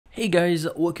Hey guys,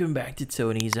 welcome back to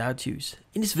Tony's How-Tos.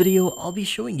 In this video, I'll be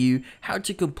showing you how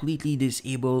to completely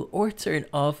disable or turn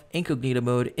off incognito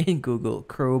mode in Google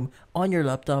Chrome on your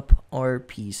laptop or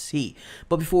PC.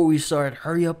 But before we start,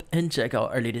 hurry up and check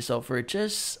out our latest software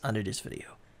just under this video.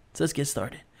 So let's get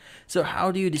started. So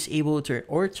how do you disable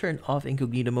or turn off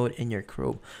incognito mode in your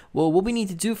Chrome? Well, what we need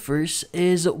to do first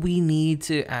is we need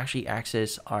to actually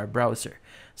access our browser.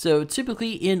 So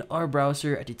typically in our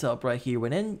browser at the top right here,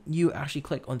 when you actually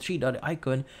click on three-dot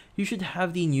icon, you should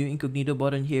have the new incognito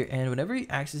button here, and whenever you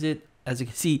access it, as you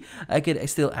can see, I could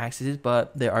still access it,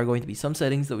 but there are going to be some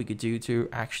settings that we could do to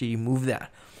actually remove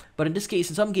that. But in this case,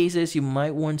 in some cases, you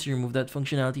might want to remove that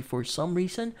functionality for some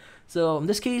reason. So in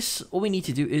this case, all we need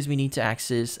to do is we need to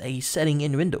access a setting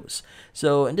in Windows.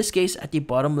 So in this case, at the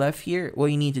bottom left here, what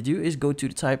you need to do is go to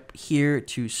the type here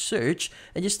to search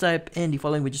and just type in the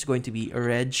following, which is going to be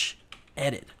reg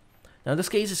edit. Now in this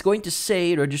case, it's going to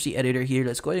say registry editor here.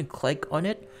 Let's go ahead and click on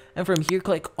it. And from here,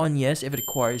 click on yes if it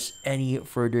requires any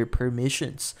further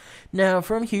permissions. Now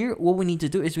from here, what we need to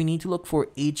do is we need to look for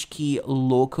HKey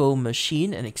local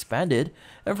machine and expand it.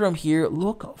 And from here,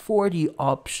 look for the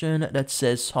option that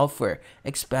says software,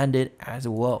 expand it as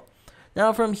well.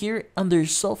 Now from here, under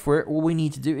software, what we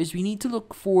need to do is we need to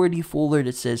look for the folder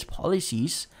that says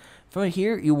policies. From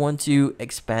here, you want to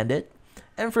expand it.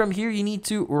 And from here, you need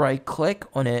to right click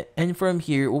on it. And from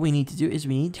here, what we need to do is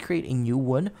we need to create a new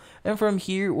one. And from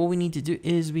here, what we need to do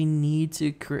is we need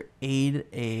to create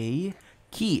a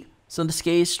key. So in this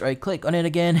case, right click on it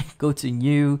again, go to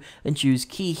new and choose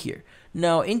key here.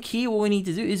 Now in key, what we need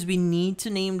to do is we need to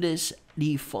name this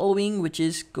the following, which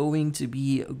is going to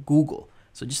be Google.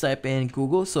 So just type in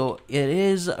Google. So it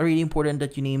is really important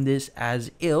that you name this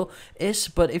as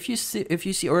but if you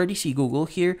already see Google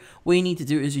here, what you need to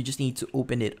do is you just need to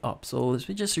open it up. So let's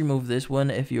just remove this one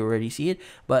if you already see it.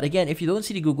 But again, if you don't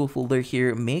see the Google folder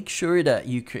here, make sure that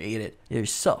you create it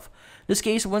yourself. In this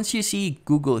case, once you see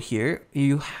Google here,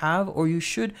 you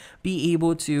should be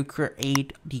able to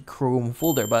create the Chrome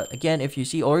folder. But again, if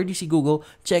you already see Google,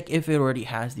 check if it already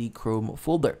has the Chrome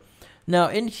folder. Now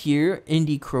in here, in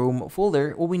the Chrome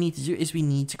folder, what we need to do is we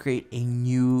need to create a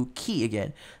new key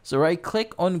again. So right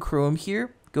click on Chrome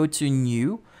here, go to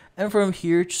new, and from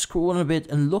here, just scroll on a bit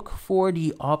and look for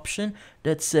the option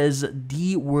that says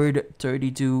the word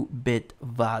 32-bit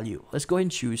value. Let's go ahead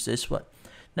and choose this one.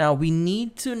 Now we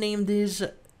need to name this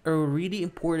really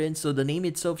important, so the name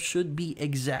itself should be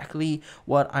exactly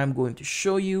what I'm going to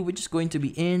show you, which is going to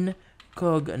be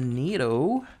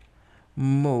incognito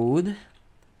mode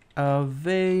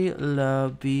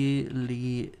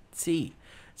availability.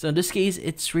 So in this case,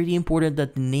 it's really important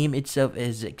that the name itself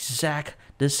is exact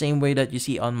the same way that you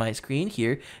see on my screen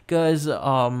here, because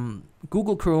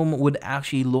Google Chrome would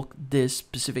actually look this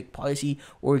specific policy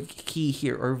or key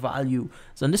here or value.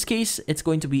 So in this case, it's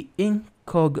going to be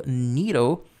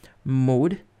incognito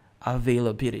mode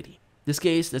availability. In this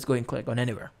case, let's go and click on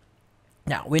anywhere.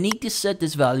 Now we need to set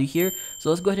this value here, so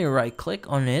let's go ahead and right click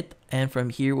on it, and from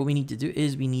here what we need to do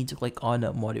is we need to click on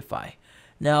modify.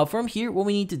 Now from here, what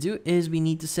we need to do is we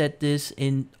need to set this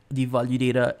in the value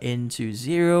data into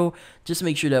 0, just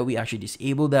make sure that we actually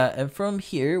disable that. And from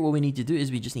here, what we need to do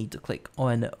is we just need to click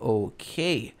on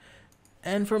OK.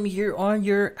 And from here on,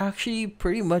 you're actually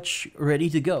pretty much ready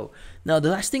to go. Now, the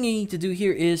last thing you need to do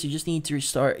here is you just need to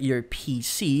restart your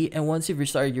PC. And once you've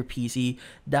restarted your PC,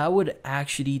 that would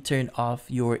actually turn off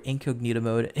your incognito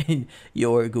mode in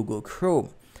your Google Chrome.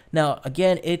 Now,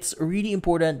 again, it's really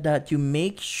important that you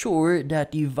make sure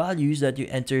that the values that you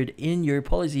entered in your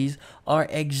policies are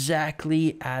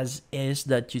exactly as is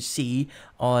that you see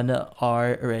on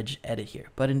our reg edit here.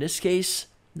 But in this case,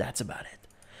 that's about it.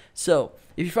 So,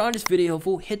 if you found this video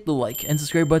helpful, hit the like and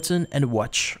subscribe button and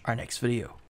watch our next video.